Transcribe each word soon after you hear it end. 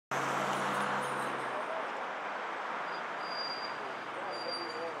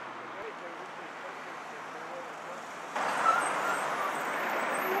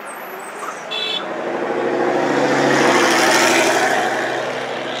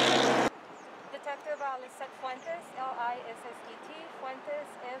Lisette Fuentes, L-I-S-S-E-T, Fuentes,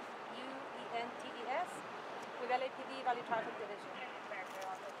 F-U-E-N-T-E-S, with LAPD Valley Traffic Division.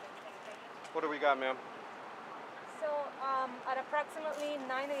 What do we got, ma'am? So at approximately 9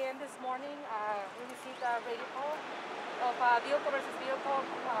 a.m. this morning, we received a radio call of vehicle versus vehicle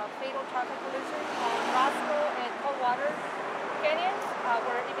fatal traffic collision on Roscoe and Coldwater Canyon,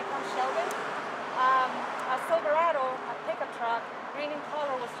 where it becomes Sheldon. A Silverado, a pickup truck, green in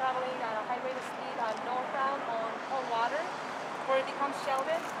color, was traveling at a high rate of speed northbound on Coldwater, where it becomes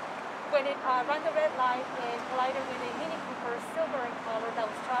Sheldon, when it ran the red light and collided with a Mini Cooper, silver in color, that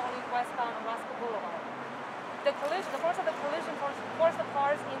was traveling westbound on Roscoe Boulevard. The force of the collision forced the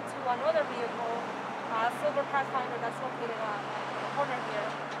cars into another vehicle, silver Pathfinder, that's located on the corner here,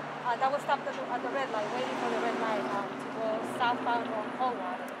 that was stopped at the red light, waiting for the red light to go southbound on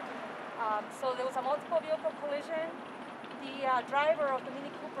Coldwater. So there was a multiple vehicle collision. The driver of the Mini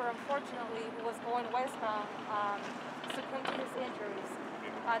Cooper, unfortunately, who was going westbound, succumbed to his injuries.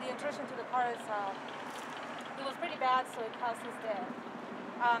 The intrusion to the car it was pretty bad, so it caused his death.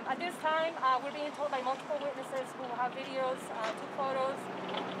 At this time, we're being told by multiple witnesses who have videos, took photos,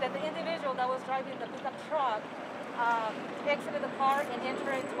 that the individual that was driving the pickup truck exited the car and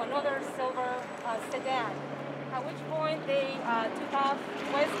entered into another silver sedan, at which point they took off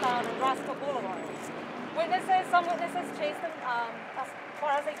westbound on Roscoe Boulevard. Some witnesses chased them as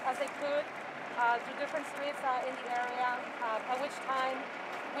far as they could through different streets in the area, at which time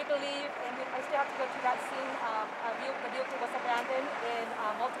we believe, and I still have to go to that scene, the vehicle was abandoned and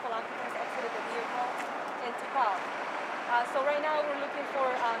multiple occupants exited the vehicle and took off. So right now we're looking for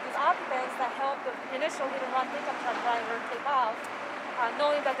these occupants that helped the initial hit-and-run pickup truck driver take off,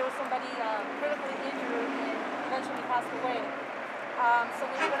 knowing that there was somebody critically injured and eventually passed away. So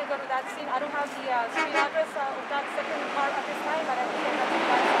we're going to go to that scene. I don't have the street address of that second car at this time, but I think I have to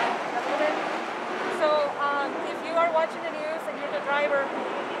guys in a little bit. So if you are watching the news and you're the driver,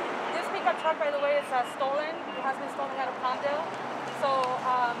 this pickup truck, by the way, is stolen. It has been stolen out of Palmdale. So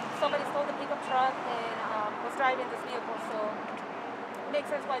somebody stole the pickup truck and was driving this vehicle. So it makes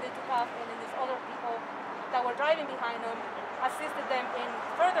sense why they took off, and then these other people that were driving behind them assisted them in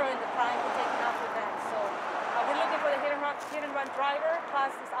furthering the crime and taking off with them. So we're looking for the hit-and-run driver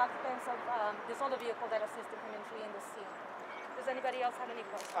plus these occupants of this other vehicle that assisted him in fleeing the scene. Does anybody else have any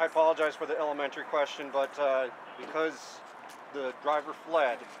questions? I apologize for the elementary question, but because the driver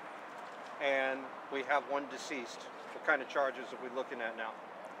fled and we have one deceased, what kind of charges are we looking at now?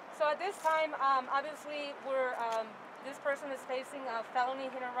 So at this time, obviously, this person is facing a felony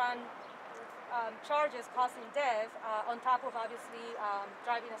hit-and-run charges causing death, on top of obviously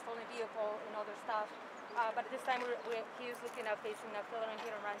driving a stolen vehicle and other stuff. But at this time, he is looking at facing a felony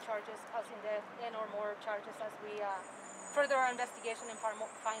hit-and-run charges causing death and or more charges as we further our investigation and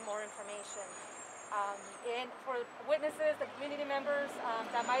find more information. And for witnesses, the community members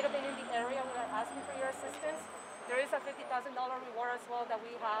that might have been in the area who are asking for your assistance, there is a $50,000 reward as well that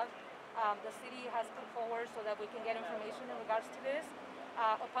we have. The city has put forward so that we can get information in regards to this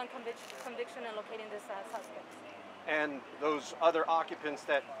upon conviction and locating this suspect. And those other occupants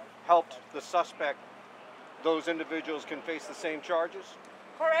that helped the suspect, those individuals can face the same charges?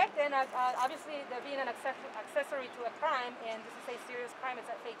 Correct, and obviously they're being an accessory to a crime, and this is a serious crime, it's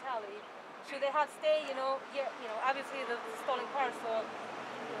a fatality. Should they have stayed, obviously the stolen car, so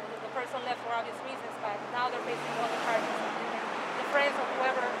the person left for obvious reasons, but now they're facing all the charges. The friends of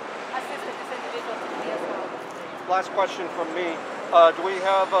whoever assisted this individual to flee as well. Last question from me. Do we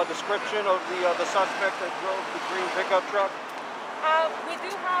have a description of the suspect that drove the green pickup truck? We do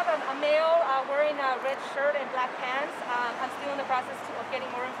have a male wearing a red shirt and black pants. I'm still in the process of getting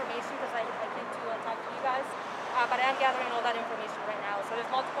more information because I came to talk to you guys. But I am gathering all that information right now. So there's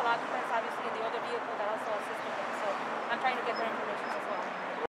multiple occupants, obviously, in the other vehicle that also assisted them. So I'm trying to get their information.